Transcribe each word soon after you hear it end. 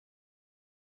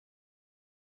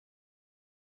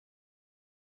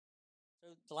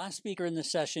The last speaker in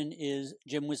this session is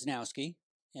Jim Wisnowski,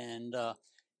 and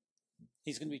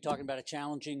he's going to be talking about a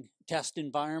challenging test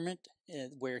environment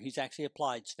where he's actually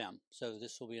applied SVEM. So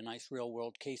this will be a nice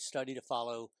real-world case study to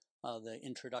follow the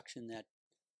introduction that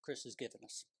Chris has given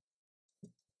us.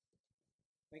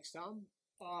 Thanks, Tom.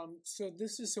 So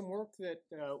this is some work that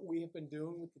we have been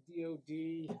doing with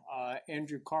the DoD.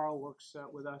 Andrew Carl works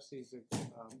with us. He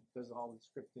does all the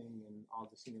scripting and all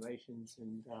the simulations,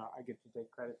 and I get to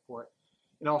take credit for it.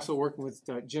 And also working with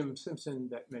Jim Simpson,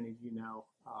 that many of you know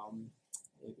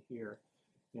here.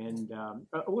 And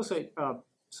I will say,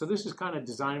 so this is kind of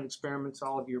design of experiments.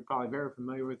 All of you are probably very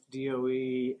familiar with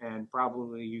DOE, and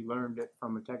probably you learned it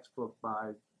from a textbook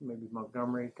by maybe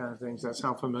Montgomery kind of things. Does that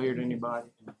sound familiar to anybody?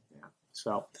 Yeah.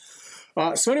 So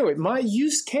anyway, my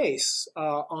use case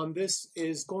on this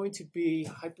is going to be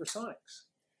hypersonics.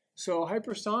 So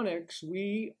hypersonics,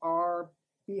 we are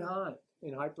behind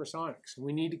in hypersonics.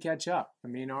 We need to catch up. I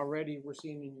mean, already we're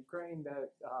seeing in Ukraine that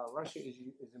Russia is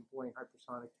employing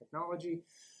hypersonic technology.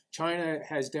 China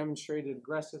has demonstrated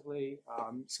aggressively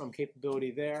some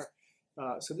capability there.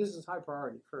 So this is high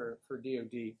priority for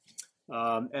DoD.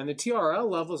 And the TRL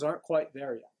levels aren't quite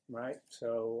there yet, right?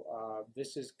 So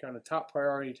this is kind of top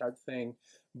priority type thing.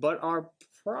 But our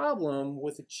problem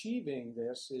with achieving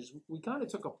this is we kind of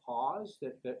took a pause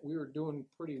that we were doing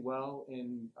pretty well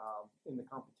in the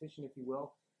competition, if you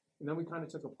will. And then we kind of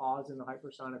took a pause in the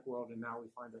hypersonic world, and now we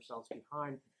find ourselves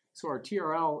behind. So our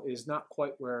TRL is not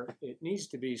quite where it needs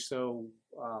to be. So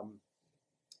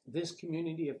this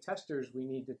community of testers, we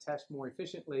need to test more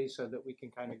efficiently so that we can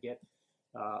kind of get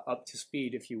up to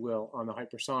speed, if you will, on the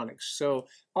hypersonics. So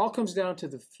all comes down to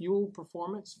the fuel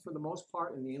performance for the most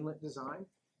part in the inlet design.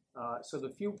 So the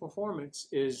fuel performance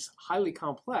is highly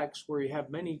complex, where you have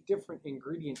many different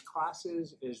ingredient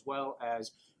classes as well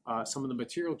as some of the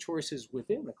material choices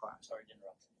within the class. Sorry to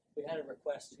interrupt. We had a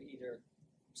request to either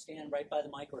stand right by the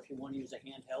mic, or if you want to use a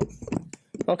handheld.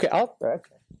 Okay,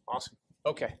 okay, awesome.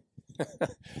 Okay.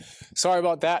 Sorry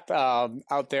about that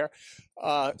out there.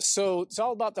 So it's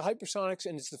all about the hypersonics,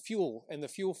 and it's the fuel and the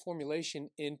fuel formulation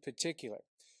in particular.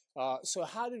 So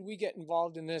how did we get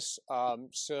involved in this?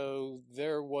 So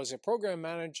there was a program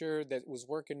manager that was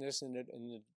working this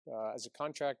as a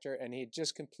contractor, and he had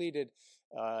just completed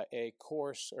a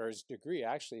course, or his degree,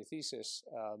 actually a thesis,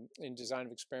 in design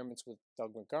of experiments with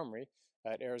Doug Montgomery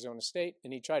at Arizona State,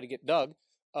 and he tried to get Doug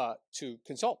to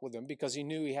consult with him because he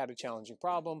knew he had a challenging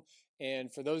problem.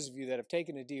 And for those of you that have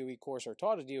taken a DOE course or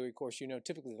taught a DOE course, you know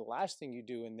typically the last thing you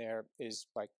do in there is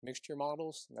like mixture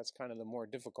models, and that's kind of the more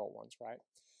difficult ones, right?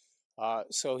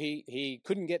 So he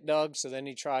couldn't get Doug, so then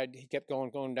he kept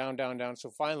going down.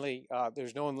 So finally,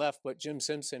 there's no one left but Jim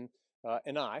Simpson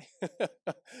and I.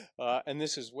 And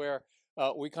this is where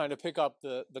we kind of pick up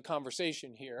the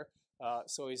conversation here.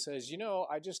 So he says, you know,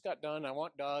 I just got done. I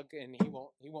want Doug, and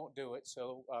he won't do it.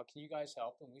 So can you guys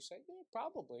help? And we say, yeah,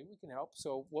 probably we can help.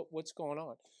 So what's going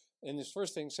on? And this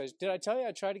first thing says, did I tell you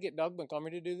I tried to get Doug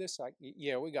Montgomery to do this? Like,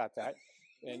 yeah, we got that.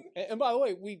 And by the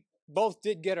way, we both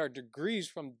did get our degrees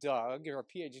from Doug, or our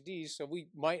PhDs, so we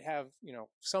might have, you know,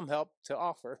 some help to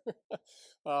offer.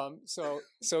 So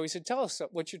he said, tell us,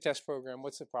 what's your test program?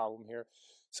 What's the problem here?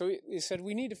 So he said,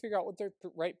 we need to figure out what the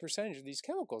right percentage of these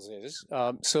chemicals is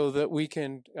so that we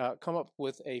can come up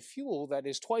with a fuel that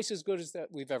is twice as good as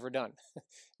that we've ever done. And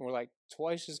we're like,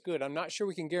 twice as good? I'm not sure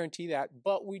we can guarantee that,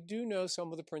 but we do know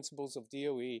some of the principles of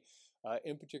DOE,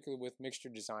 in particular with mixture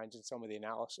designs and some of the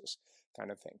analysis kind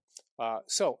of thing.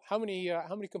 So how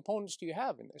many components do you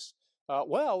have in this?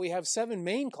 Well, we have 7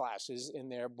 main classes in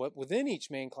there, but within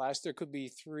each main class, there could be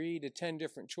 3 to 10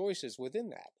 different choices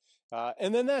within that.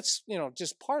 And then that's, you know,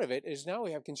 just part of it is now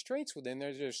we have constraints within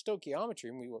there. There's stoichiometry,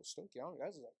 and stoichiometry,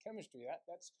 that's like chemistry.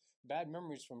 That's bad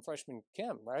memories from freshman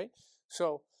chem, right?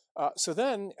 So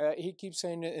then he keeps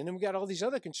saying, and then we got all these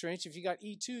other constraints. If you got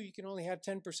E2, you can only have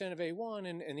 10% of A1,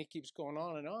 and he keeps going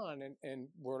on, and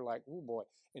we're like, oh boy.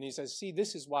 And he says, see,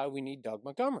 this is why we need Doug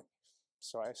Montgomery.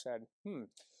 So I said,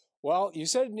 well, you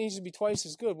said it needs to be twice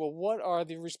as good. Well, what are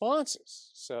the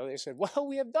responses? So they said, well,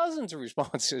 we have dozens of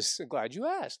responses. Glad you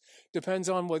asked. Depends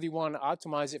on whether you want to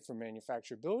optimize it for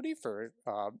manufacturability, for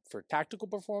tactical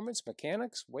performance,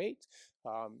 mechanics, weight.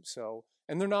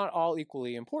 And they're not all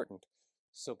equally important.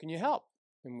 So can you help?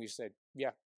 And we said,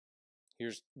 yeah,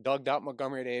 here's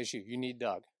Doug.Montgomery at ASU. You need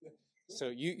Doug. So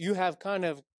you have kind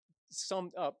of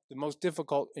summed up the most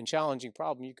difficult and challenging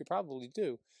problem you could probably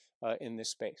do in this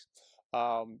space.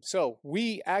 So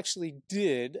we actually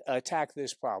did attack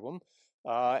this problem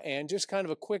And just kind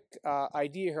of a quick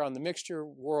idea here on the mixture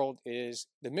world is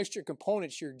the mixture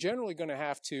components, you're generally going to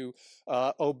have to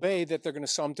obey that they're going to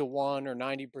sum to 1 or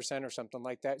 90% or something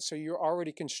like that. So you're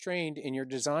already constrained in your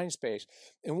design space.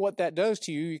 And what that does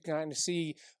to you, you kind of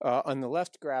see on the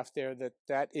left graph there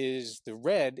that is the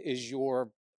red is your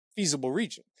feasible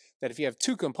region. That if you have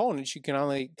 2 components, you can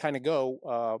only kind of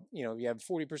go, you have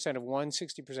 40% of one,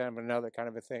 60% of another kind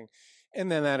of a thing. And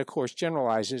then that, of course,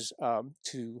 generalizes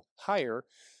to higher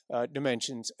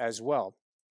dimensions as well.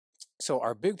 So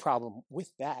our big problem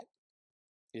with that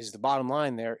is the bottom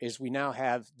line there is we now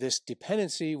have this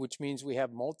dependency, which means we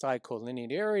have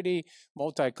multi-collinearity.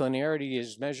 Multi-collinearity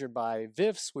is measured by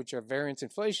VIFs, which are variance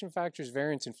inflation factors.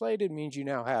 Variance inflated means you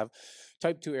now have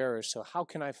type 2 errors. So how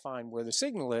can I find where the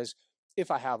signal is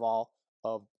if I have all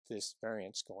of this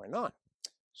variance going on?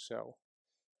 So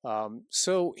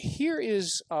here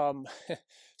is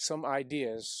some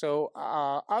ideas. So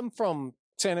I'm from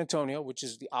San Antonio, which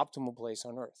is the optimal place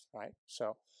on Earth, right?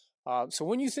 So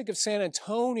when you think of San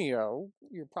Antonio,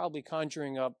 you're probably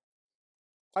conjuring up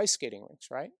ice skating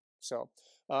rinks, right? So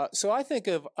I think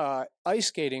of ice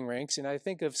skating rinks, and I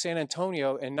think of San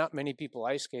Antonio, and not many people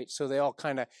ice skate, so they all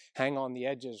kind of hang on the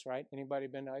edges, right? Anybody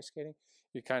been to ice skating?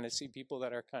 You kind of see people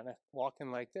that are kind of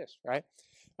walking like this, right?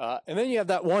 And then you have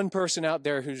that one person out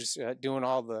there who's doing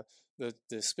all the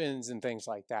spins and things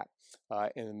like that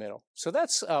in the middle. So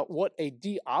that's what a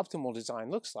de-optimal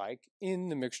design looks like in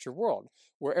the mixture world,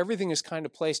 where everything is kind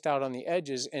of placed out on the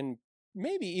edges. And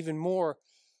maybe even more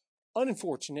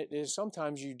unfortunate is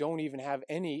sometimes you don't even have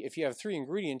any. If you have 3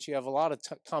 ingredients, you have a lot of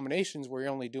combinations where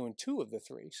you're only doing 2 of the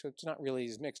 3. So it's not really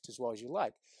as mixed as well as you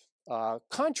like.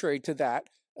 Contrary to that,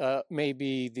 may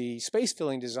be the space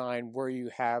filling design where you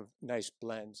have nice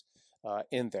blends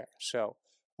in there. So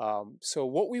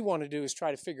what we want to do is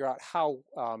try to figure out how,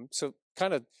 so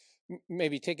kind of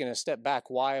maybe taking a step back,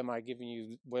 why am I giving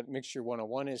you what Mixture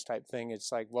 101 is type thing?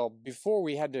 It's like, well, before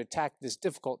we had to attack this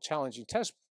difficult, challenging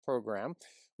test program,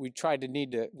 we kind of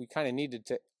needed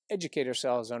to educate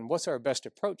ourselves on what's our best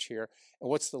approach here and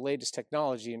what's the latest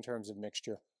technology in terms of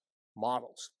mixture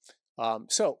models.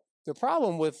 So the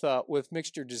problem with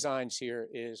mixture designs here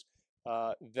is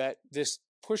that this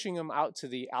pushing them out to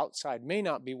the outside may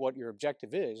not be what your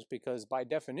objective is, because by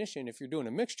definition, if you're doing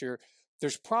a mixture,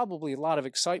 there's probably a lot of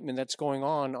excitement that's going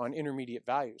on intermediate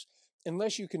values,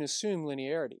 unless you can assume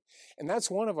linearity. And that's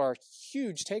one of our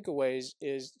huge takeaways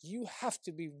is you have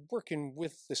to be working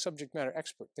with the subject matter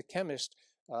expert, the chemist,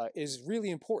 is really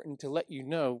important to let you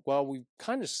know, well, we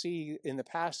kind of see in the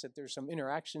past that there's some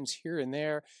interactions here and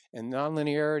there and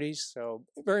nonlinearities, so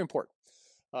very important.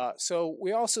 So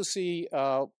we also see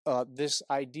this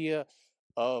idea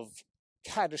of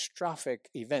catastrophic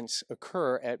events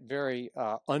occur at very,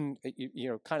 kind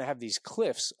of have these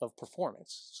cliffs of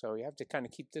performance. So you have to kind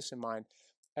of keep this in mind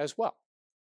as well.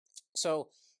 So,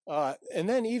 and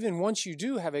then even once you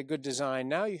do have a good design,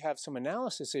 now you have some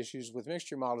analysis issues with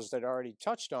mixture models that I already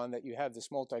touched on, that you have this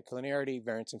multi-collinearity,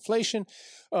 variance inflation.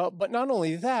 But not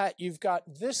only that, you've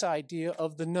got this idea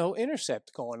of the no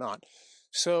intercept going on.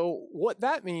 So what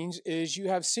that means is you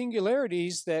have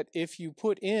singularities that if you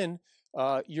put in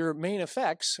your main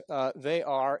effects, they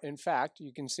are, in fact,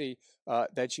 you can see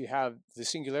that you have the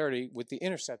singularity with the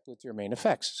intercept with your main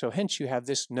effects. So hence you have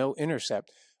this no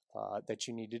intercept that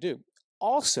you need to do.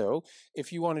 Also,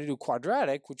 if you want to do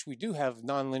quadratic, which we do have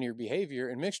nonlinear behavior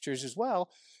in mixtures as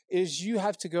well, is you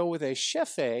have to go with a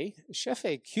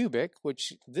Scheffe cubic,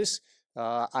 which this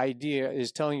idea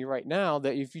is telling you right now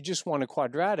that if you just want a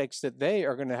quadratics, that they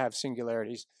are going to have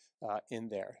singularities in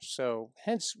there. So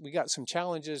hence we got some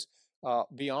challenges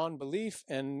beyond belief.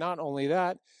 And not only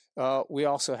that, we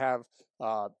also have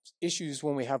issues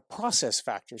when we have process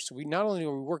factors. So we not only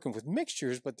are we working with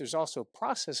mixtures, but there's also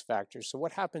process factors. So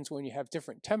what happens when you have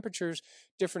different temperatures,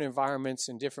 different environments,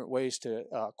 and different ways to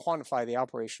quantify the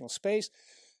operational space?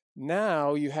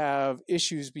 Now you have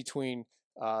issues between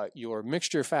your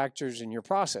mixture factors and your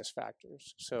process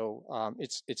factors. So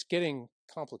it's getting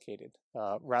complicated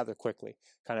rather quickly,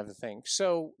 kind of a thing.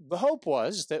 So the hope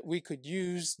was that we could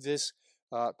use this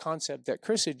concept that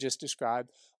Chris had just described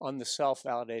on the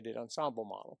self-validated ensemble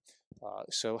model.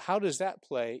 So how does that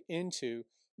play into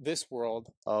this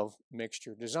world of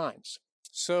mixture designs?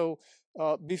 So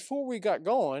before we got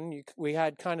going, we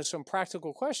had kind of some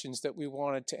practical questions that we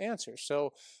wanted to answer.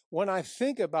 So when I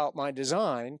think about my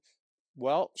design,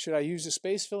 well, should I use a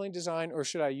space filling design or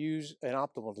should I use an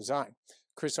optimal design?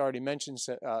 Chris already mentioned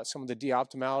some of the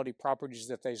de-optimality properties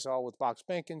that they saw with box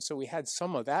banking, so we had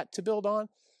some of that to build on,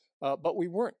 but we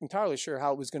weren't entirely sure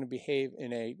how it was going to behave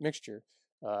in a mixture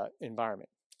environment.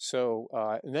 So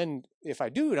and then if I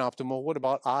do an optimal, what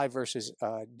about I versus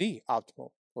D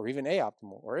optimal, or even A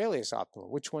optimal, or alias optimal?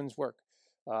 Which ones work?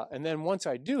 And then once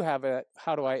I do have it,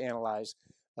 how do I analyze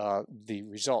the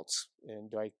results?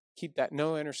 And do I keep that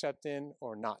no intercept in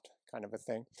or not, kind of a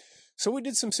thing? So we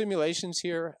did some simulations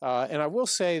here, and I will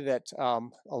say that a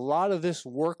lot of this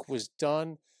work was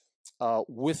done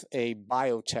with a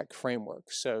biotech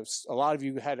framework. So a lot of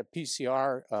you had a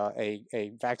PCR,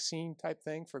 a vaccine type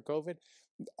thing for COVID.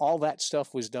 All that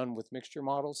stuff was done with mixture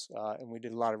models, and we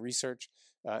did a lot of research,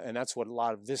 and that's what a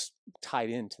lot of this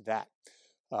tied into that.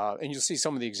 And you'll see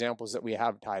some of the examples that we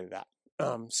have tied to that.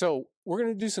 So we're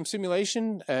going to do some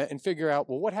simulation and figure out,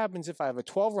 well, what happens if I have a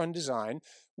 12-run design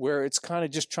where it's kind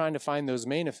of just trying to find those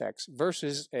main effects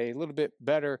versus a little bit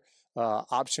better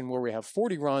option where we have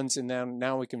 40 runs, and then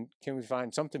now we can we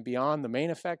find something beyond the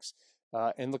main effects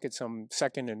and look at some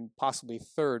second and possibly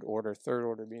third order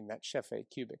being that Chef-A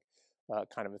cubic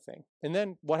kind of a thing. And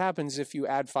then what happens if you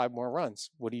add 5 more runs?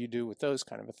 What do you do with those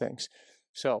kind of things?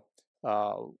 So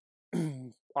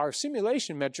our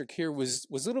simulation metric here was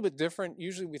a little bit different.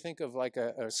 Usually we think of like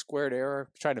a squared error,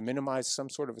 try to minimize some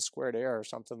sort of a squared error or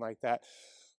something like that.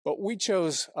 But we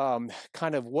chose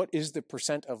kind of what is the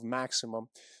percent of maximum.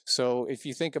 So if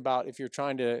you think about, if you're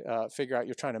trying to figure out,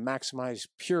 you're trying to maximize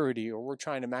purity, or we're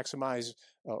trying to maximize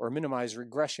or minimize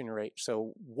regression rate.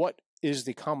 So what is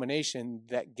the combination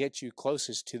that gets you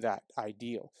closest to that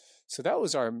ideal? So that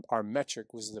was our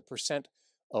metric, was the percent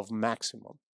of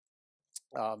maximum.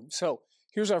 So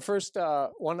here's our first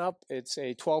one up. It's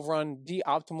a 12-run D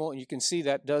optimal, and you can see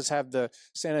that does have the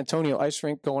San Antonio ice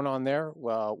rink going on there,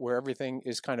 where everything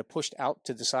is kind of pushed out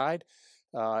to the side.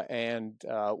 And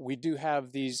we do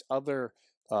have these other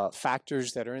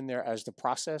factors that are in there as the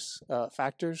process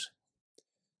factors.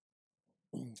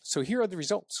 So here are the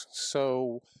results.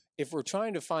 So if we're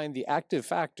trying to find the active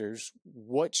factors,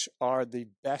 which are the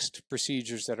best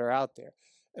procedures that are out there?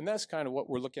 And that's kind of what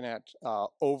we're looking at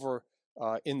over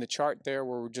in the chart there,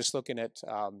 where we're just looking at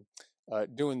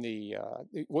doing the,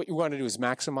 what you want to do is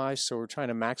maximize. So we're trying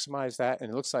to maximize that.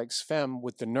 And it looks like SVEM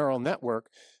with the neural network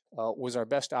was our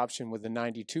best option with the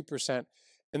 92%.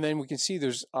 And then we can see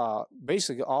there's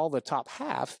basically all the top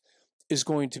half is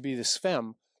going to be the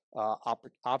SVEM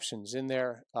options in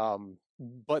there.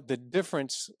 But the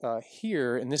difference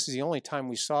here, and this is the only time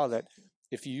we saw that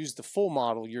if you use the full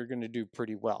model, you're going to do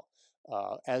pretty well.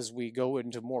 As we go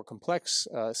into more complex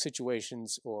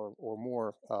situations or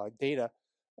more data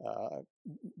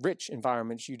rich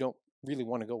environments, you don't really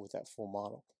want to go with that full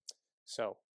model.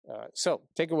 So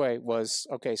takeaway was,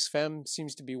 okay, SVEM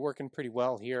seems to be working pretty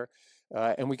well here.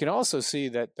 And we can also see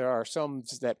that there are some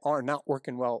that are not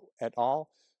working well at all.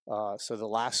 So the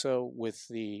lasso with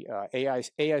the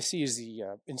AIC is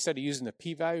the, instead of using the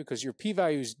p-value, because your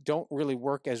p-values don't really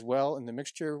work as well in the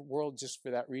mixture world, just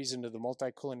for that reason of the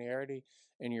multicollinearity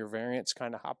and your variance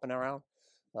kind of hopping around,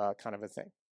 kind of a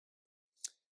thing.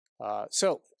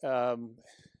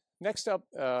 Next up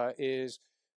is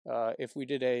if we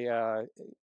did a,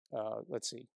 let's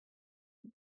see.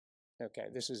 Okay,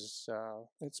 this is,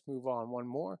 let's move on one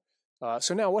more.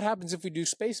 So now what happens if we do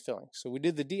space filling? So we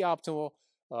did the D optimal.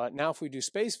 Now if we do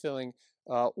space filling,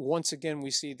 once again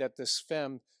we see that the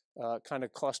SVEM kind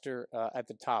of cluster at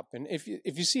the top. And if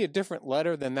you see a different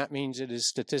letter, then that means it is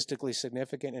statistically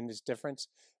significant in its difference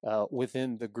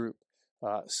within the group.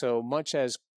 So much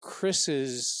as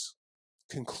Chris's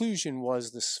conclusion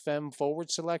was the SVEM forward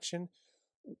selection,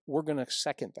 we're going to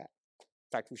second that.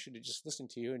 In fact, we should have just listened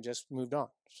to you and just moved on.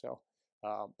 So,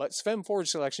 but SVEM forward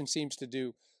selection seems to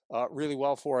do really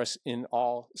well for us in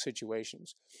all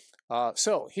situations.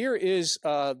 So here is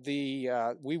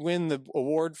we win the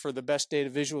award for the best data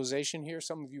visualization here.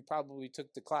 Some of you probably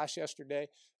took the class yesterday,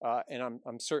 and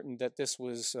I'm certain that this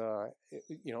was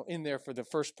in there for the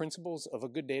first principles of a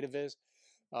good data viz.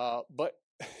 But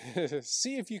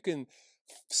see if you can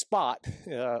spot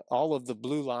all of the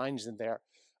blue lines in there.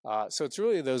 So it's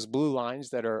really those blue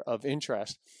lines that are of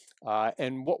interest.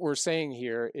 And what we're saying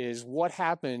here is what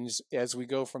happens as we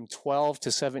go from 12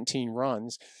 to 17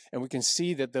 runs, and we can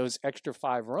see that those extra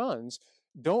 5 runs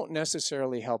don't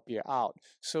necessarily help you out.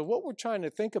 So what we're trying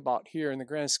to think about here in the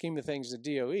grand scheme of things, the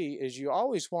DOE, is you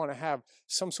always want to have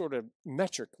some sort of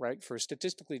metric, right? For a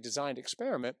statistically designed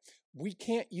experiment, we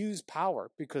can't use power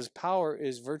because power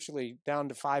is virtually down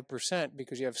to 5%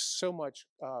 because you have so much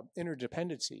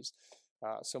interdependencies.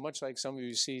 So much like some of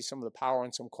you see some of the power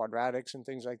on some quadratics and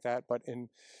things like that, but in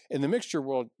the mixture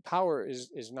world, power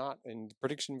is not in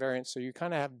prediction variance. So you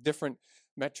kind of have different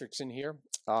metrics in here.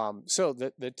 So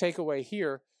the takeaway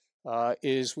here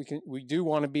is we do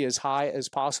want to be as high as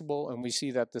possible, and we see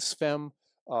that the SVEM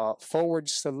forward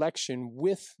selection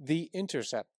with the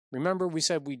intercept. Remember, we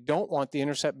said we don't want the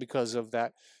intercept because of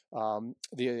that,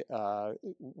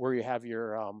 where you have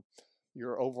your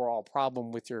overall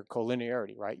problem with your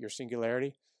collinearity, right? Your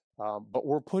singularity. But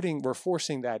we're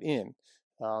forcing that in.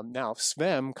 Now,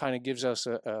 SVEM kind of gives us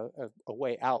a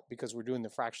way out because we're doing the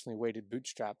fractionally weighted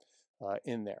bootstrap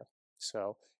in there.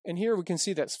 So, and here we can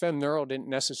see that SVEM neural didn't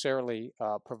necessarily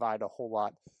provide a whole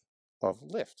lot of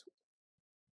lift.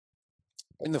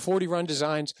 In the 40 run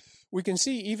designs, we can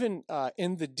see even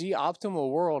in the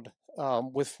d-optimal world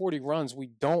with 40 runs,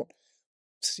 we don't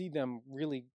see them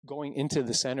really going into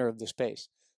the center of the space.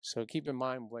 So keep in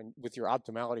mind with your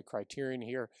optimality criterion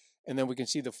here, and then we can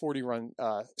see the 40 run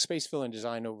space fill-in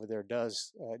design over there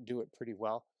does do it pretty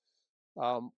well.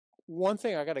 One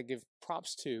thing I got to give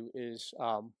props to is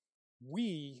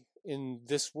we, in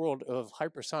this world of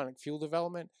hypersonic fuel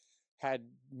development, had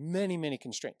many, many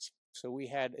constraints. So we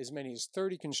had as many as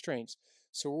 30 constraints.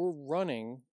 So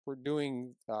we're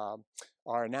doing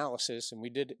our analysis, and we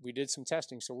did some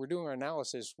testing. So we're doing our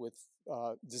analysis with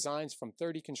designs from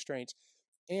 30 constraints.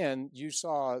 And you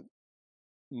saw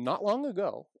not long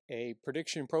ago a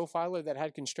prediction profiler that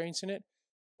had constraints in it.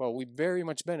 Well, we very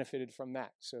much benefited from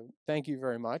that. So thank you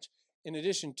very much. In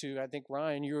addition to, I think,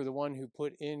 Ryan, you were the one who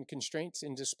put in constraints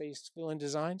into space fill-in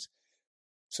designs.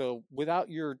 So without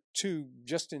your two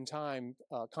just-in-time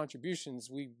contributions,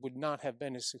 we would not have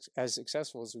been as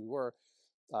successful as we were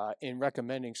in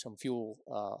recommending some fuel,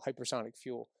 hypersonic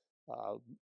fuel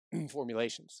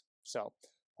formulations. So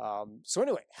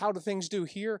anyway, how do things do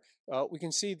here? We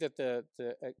can see that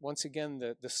once again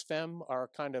the SVEM are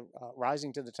kind of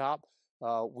rising to the top.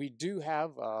 We do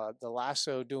have the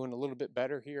Lasso doing a little bit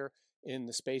better here in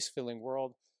the space filling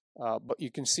world. But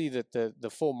you can see that the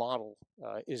full model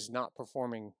is not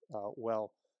performing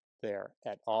well there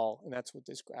at all. And that's what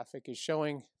this graphic is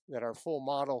showing, that our full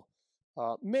model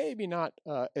maybe not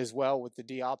as well with the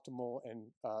d-optimal and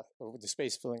or with the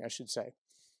space filling, I should say.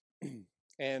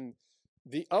 And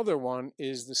the other one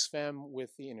is the SVEM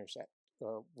with the intercept,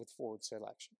 with forward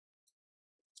selection.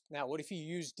 Now, what if you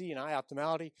use D and I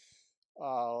optimality,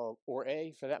 or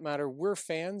A for that matter? We're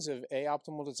fans of A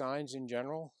optimal designs in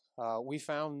general. We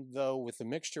found, though, with the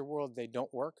mixture world, they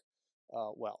don't work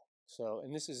well. So,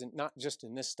 and this isn't not just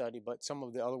in this study, but some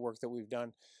of the other work that we've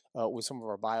done with some of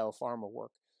our biopharma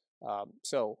work.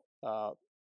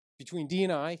 Between D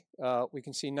and I, we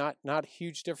can see not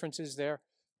huge differences there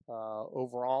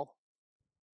overall.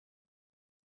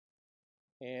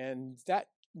 And that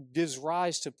gives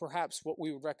rise to perhaps what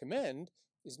we would recommend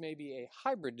is maybe a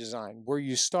hybrid design where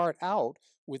you start out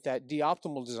with that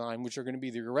d-optimal design, which are going to be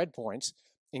the red points,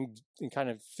 and kind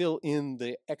of fill in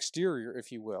the exterior,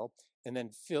 if you will, and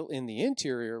then fill in the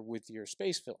interior with your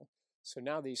space fill. So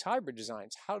now these hybrid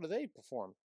designs, how do they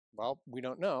perform? Well, we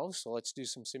don't know, so let's do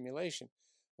some simulation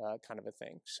kind of a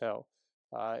thing. So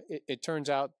it turns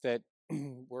out that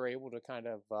we're able to kind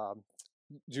of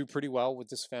do pretty well with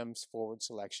the SVEM's forward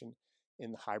selection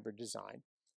in the hybrid design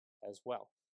as well.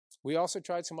 We also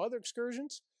tried some other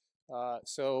excursions.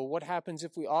 So what happens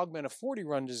if we augment a 40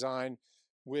 run design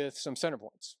with some center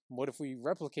points? What if we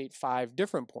replicate 5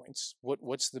 different points?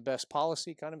 What's the best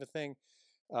policy kind of a thing?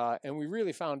 And we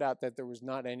really found out that there was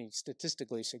not any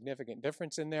statistically significant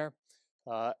difference in there.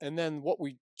 And then what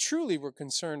we truly were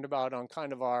concerned about on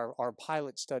kind of our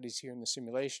pilot studies here in the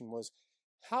simulation was,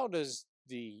 how does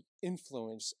the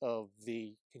influence of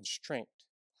the constraint,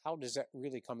 how does that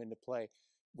really come into play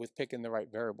with picking the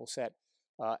right variable set?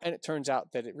 And it turns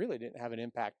out that it really didn't have an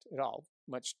impact at all.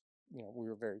 We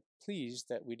were very pleased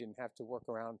that we didn't have to work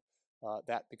around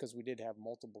that, because we did have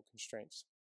multiple constraints.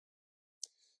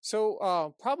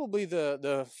 So probably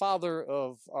the father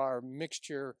of our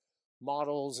mixture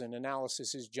models and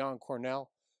analysis is John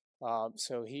Cornell.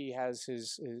 So he has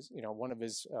his one of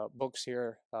his books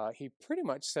here. He pretty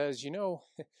much says,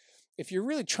 if you're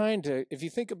really if you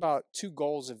think about 2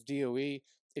 goals of DOE,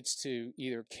 it's to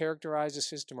either characterize a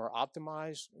system or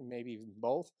optimize, or maybe even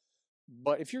both.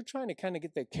 But if you're trying to kind of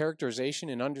get that characterization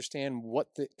and understand what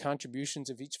the contributions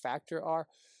of each factor are,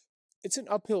 it's an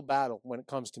uphill battle when it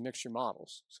comes to mixture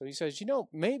models. So he says,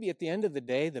 maybe at the end of the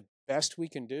day, the best we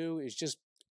can do is just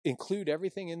include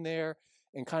everything in there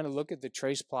and kind of look at the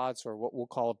trace plots, or what we'll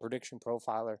call a prediction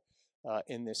profiler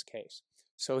in this case.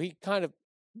 So he kind of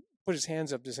put his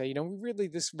hands up to say, really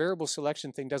this variable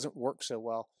selection thing doesn't work so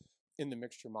well in the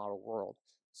mixture model world.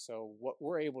 So what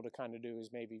we're able to kind of do is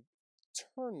maybe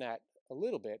turn that a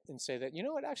little bit and say that,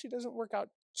 it actually doesn't work out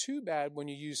too bad when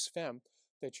you use SVEM,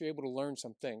 that you're able to learn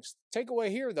some things. Takeaway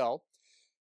here, though,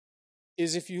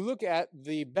 is if you look at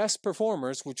the best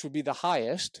performers, which would be the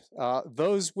highest,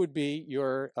 those would be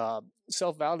your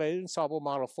self-validated ensemble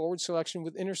model forward selection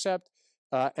with intercept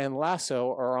and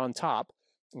lasso are on top,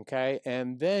 okay?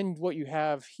 And then what you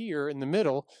have here in the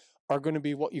middle are going to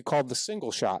be what you call the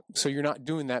single shot. So you're not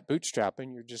doing that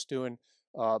bootstrapping, you're just doing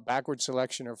backward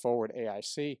selection or forward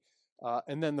AIC.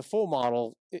 And then the full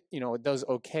model, it does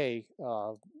okay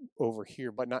over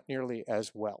here, but not nearly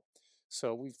as well.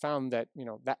 So we found that,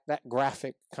 that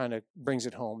graphic kind of brings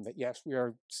it home that yes, we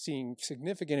are seeing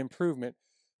significant improvement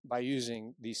by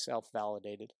using the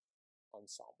self-validated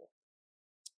ensemble.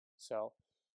 So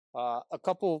a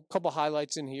couple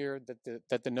highlights in here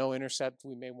that the no intercept,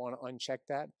 we may want to uncheck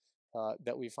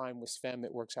that we find with SVEM,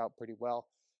 it works out pretty well.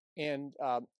 And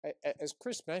as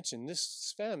Chris mentioned,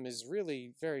 this SVEM is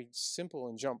really very simple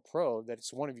in Jump Pro that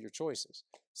it's one of your choices.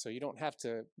 So you don't have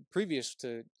to, previous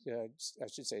to, I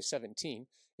should say 17,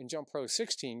 in Jump Pro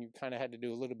 16, you kind of had to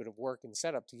do a little bit of work and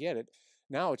setup to get it.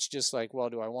 Now it's just like, well,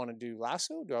 do I want to do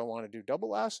lasso? Do I want to do double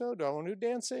lasso? Do I want to do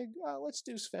Danzig? Let's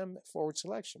do SVEM forward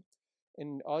selection.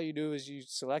 And all you do is you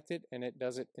select it and it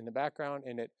does it in the background,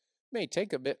 and it may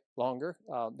take a bit longer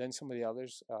than some of the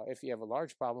others if you have a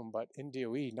large problem, but in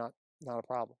DOE, not a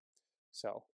problem.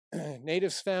 So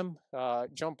native SVEM,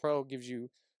 Jump Pro gives you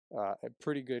a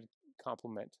pretty good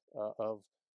complement of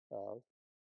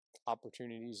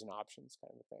opportunities and options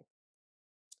kind of thing.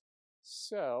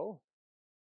 So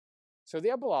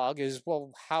the epilogue is,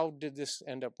 well, how did this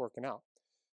end up working out?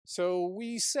 So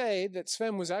we say that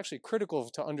SVEM was actually critical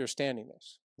to understanding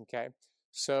this, okay?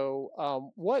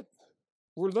 So what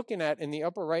we're looking at in the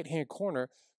upper right-hand corner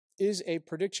is a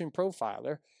prediction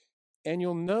profiler. And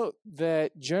you'll note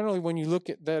that generally when you look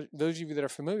at that, those of you that are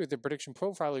familiar with the prediction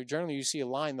profiler, generally you see a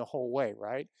line the whole way,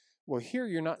 right? Well, here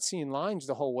you're not seeing lines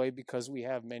the whole way because we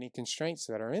have many constraints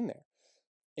that are in there.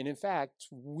 And in fact,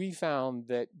 we found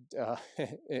that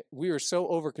we were so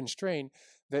over-constrained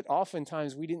that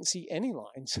oftentimes we didn't see any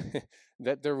lines,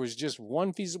 that there was just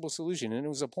one feasible solution, and it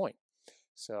was a point.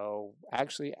 So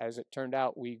actually, as it turned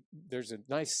out, there's a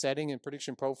nice setting in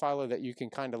Prediction Profiler that you can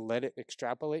kind of let it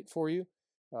extrapolate for you.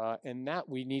 And that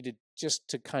we needed just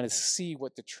to kind of see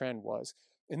what the trend was.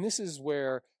 And this is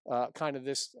where kind of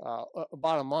this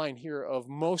bottom line here of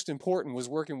most important was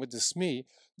working with the SME,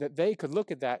 that they could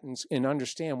look at that and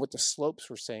understand what the slopes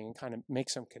were saying and kind of make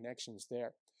some connections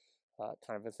there,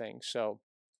 kind of a thing. So,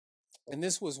 and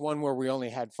this was one where we only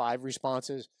had 5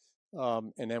 responses.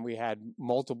 And then we had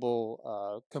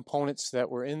multiple components that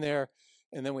were in there.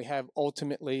 And then we have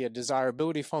ultimately a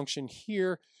desirability function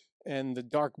here, and the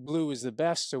dark blue is the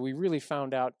best. So we really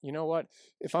found out, you know what,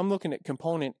 if I'm looking at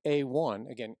component A1,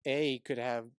 again, A could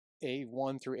have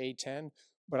A1 through A10,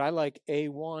 but I like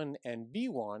A1 and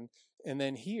B1. And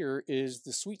then here is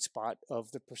the sweet spot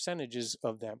of the percentages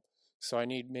of them. So I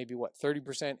need maybe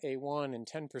 30% A1 and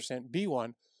 10%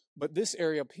 B1. But this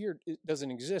area up here, it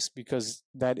doesn't exist because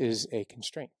that is a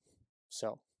constraint.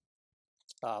 So,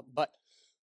 but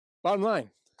bottom line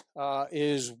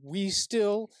is we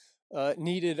still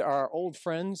needed our old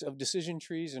friends of decision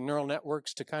trees and neural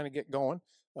networks to kind of get going.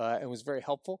 It was very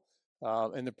helpful.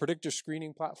 And the predictor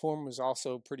screening platform was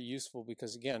also pretty useful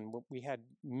because, again, we had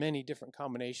many different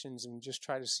combinations and just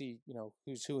try to see,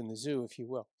 who's who in the zoo, if you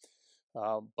will.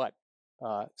 But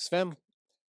SVEM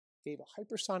gave a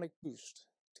hypersonic boost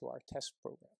to our test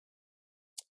program.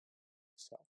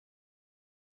 So.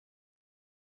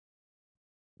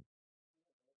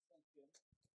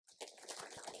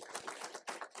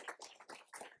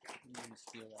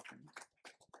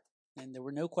 And there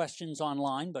were no questions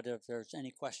online, but if there's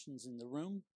any questions in the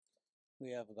room,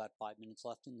 we have about 5 minutes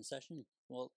left in the session.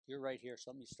 Well, you're right here,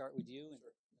 so let me start with you, and then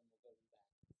we'll go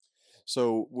back.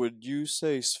 So would you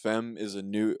say SVEM is a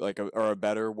new, or a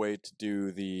better way to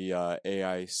do the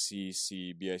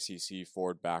AICC, BICC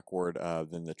forward backward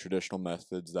than the traditional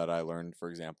methods that I learned, for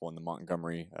example, in the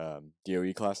Montgomery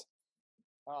DOE class?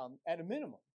 At a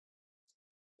minimum,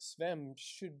 SVEM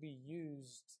should be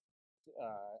used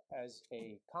as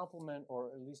a complement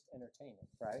or at least entertainment,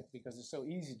 right? Because it's so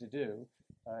easy to do.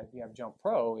 If you have Jump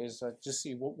Pro, is just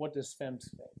see what does SVEM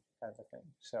say, kind of a thing.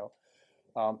 So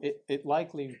it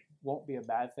likely won't be a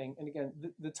bad thing. And again,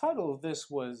 the title of this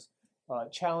was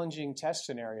challenging test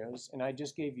scenarios, and I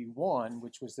just gave you one,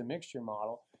 which was the mixture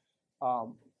model.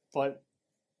 But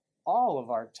all of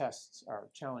our tests are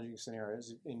challenging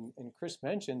scenarios. And Chris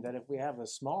mentioned that if we have a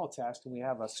small test and we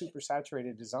have a super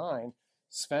saturated design,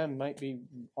 SVEM might be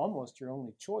almost your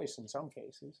only choice in some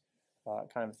cases,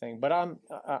 kind of thing. But I'm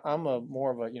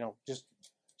more of a, just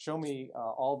show me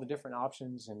all the different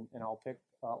options and I'll pick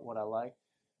what I like.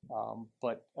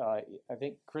 But I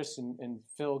think Chris and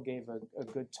Phil gave a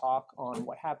good talk on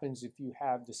what happens if you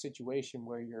have the situation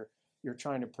where you're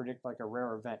trying to predict like a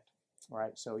rare event,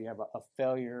 right? So you have a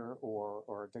failure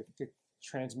or the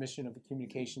transmission of the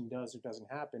communication does or doesn't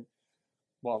happen.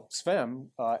 Well, SVEM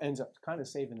ends up kind of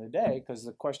saving the day, because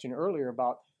the question earlier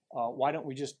about why don't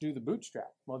we just do the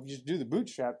bootstrap? Well, if you just do the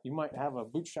bootstrap, you might have a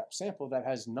bootstrap sample that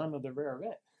has none of the rare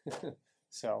event.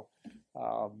 So,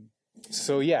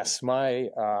 yes, I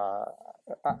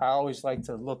always like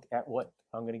to look at what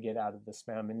I'm going to get out of the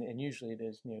SVEM, and usually it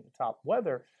is near the top,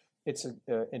 whether it's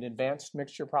an advanced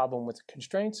mixture problem with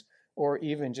constraints, or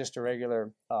even just a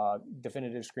regular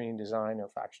definitive screening design or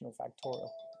fractional factorial.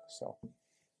 So.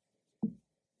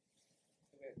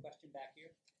 Question back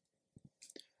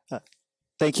here.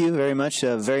 Thank you very much.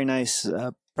 A very nice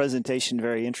presentation,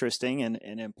 very interesting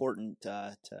and important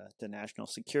to national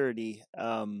security.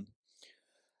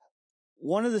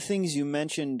 One of the things you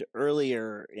mentioned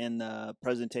earlier in the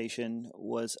presentation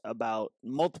was about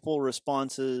multiple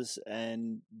responses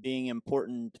and being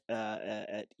important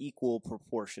at equal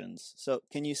proportions. So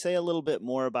can you say a little bit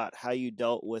more about how you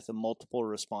dealt with the multiple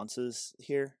responses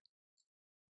here?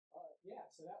 Yeah,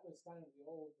 so that was kind of the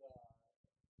old,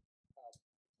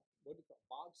 what do you call it,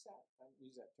 bog sat? I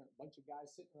use that term. A bunch of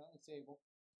guys sitting around the table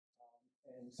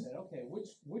and said, okay,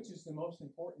 which is the most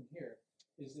important here?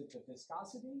 Is it the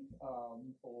viscosity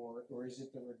or is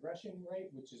it the regression rate,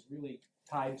 which is really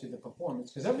tied to the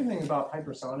performance? Because everything about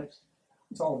hypersonics,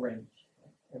 it's all range.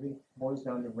 Everything boils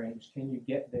down to range. Can you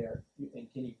get there?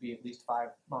 And can you be at least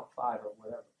Mach 5 or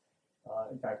whatever?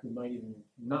 In fact, we might even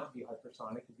not be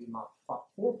hypersonic, it'd be Mach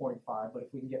 4.5, but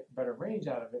if we can get better range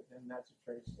out of it, then that's a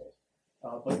trace space.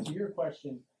 But to your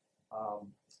question,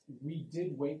 we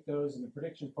did weight those, and the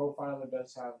prediction profiler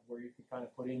does have where you can kind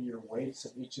of put in your weights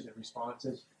of each of the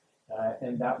responses,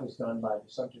 and that was done by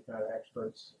the subject matter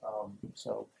experts.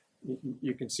 So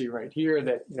you can see right here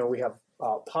that we have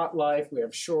pot life, we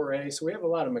have shore A, so we have a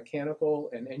lot of mechanical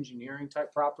and engineering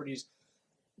type properties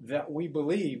that we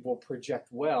believe will project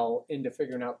well into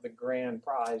figuring out the grand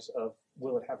prize of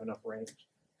will it have enough range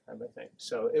kind of thing.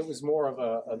 So it was more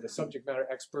of the subject matter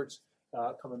experts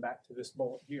coming back to this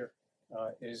bullet here,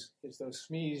 is those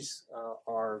SMEs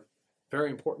are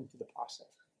very important to the process.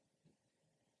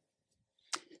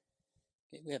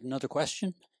 Okay, we have another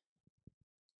question.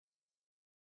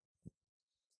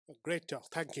 Great talk,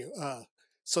 thank you.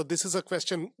 So this is a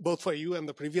question both for you and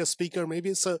the previous speaker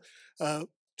maybe. So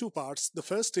two parts. The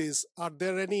first is, are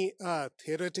there any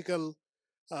theoretical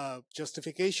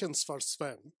justifications for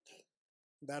SVEM?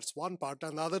 That's one part.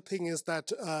 And the other thing is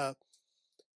that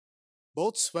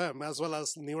both SVEM as well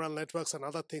as neural networks and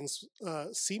other things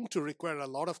seem to require a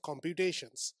lot of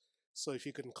computations. So if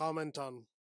you can comment on,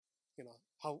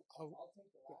 how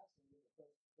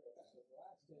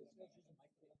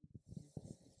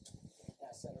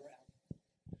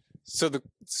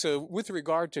So with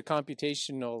regard to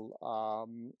computational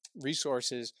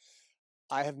resources,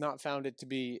 I have not found it to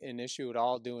be an issue at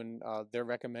all doing their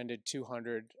recommended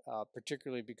 200,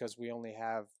 particularly because we only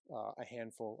have a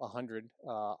handful, 100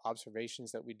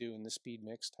 observations that we do in the speed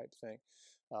mix type thing.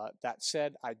 That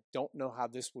said, I don't know how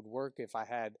this would work if I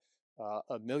had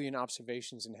 1 million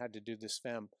observations and had to do this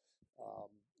SVEM,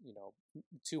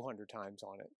 200 times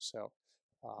on it. So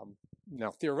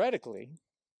now theoretically.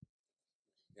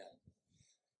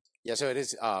 Yeah, so it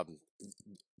is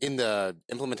in the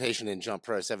implementation in Jump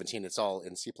Pro 17, it's all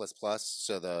in C++,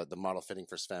 so the model fitting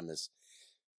for SVEM is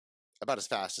about as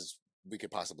fast as we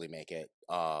could possibly make it.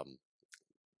 On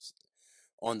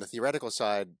the theoretical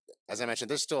side, as I mentioned,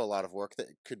 there's still a lot of work that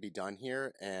could be done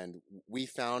here, and we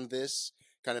found this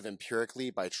kind of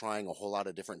empirically by trying a whole lot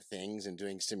of different things and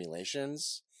doing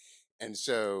simulations. And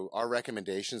so our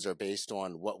recommendations are based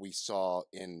on what we saw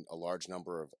in a large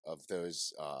number of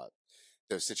those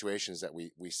situations that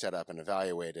we set up and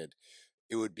evaluated.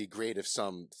 It would be great if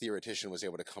some theoretician was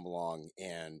able to come along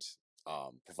and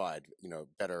provide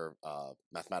better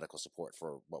mathematical support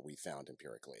for what we found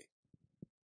empirically.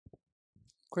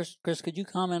 Chris, could you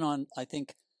comment on, I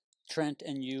think Trent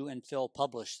and you and Phil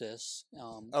published this.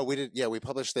 Oh, we did. Yeah, we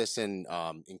published this in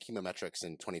Chemometrics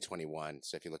in 2021.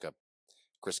 So if you look up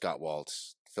Chris Gottwald,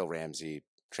 Phil Ramsey,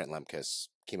 Trent Lemkus,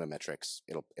 Chemometrics,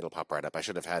 it'll pop right up. I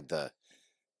should have had the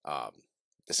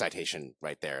citation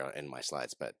right there in my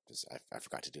slides, but I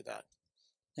forgot to do that.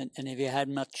 And have you had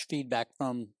much feedback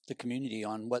from the community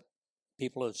on what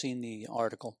people have seen the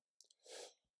article?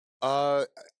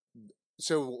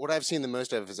 So what I've seen the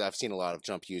most of is I've seen a lot of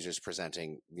Jump users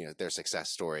presenting, their success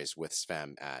stories with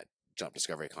SVEM at Jump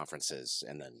Discovery conferences,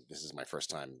 and then this is my first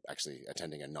time actually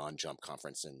attending a non-Jump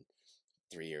conference in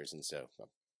 3 years, and so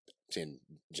seen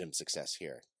Jim's success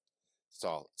here. It's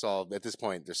all at this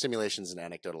point. There's simulations and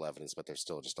anecdotal evidence, but there's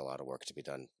still just a lot of work to be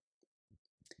done.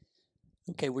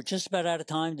 Okay, we're just about out of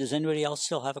time. Does anybody else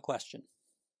still have a question?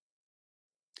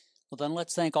 Well, then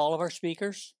let's thank all of our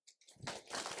speakers.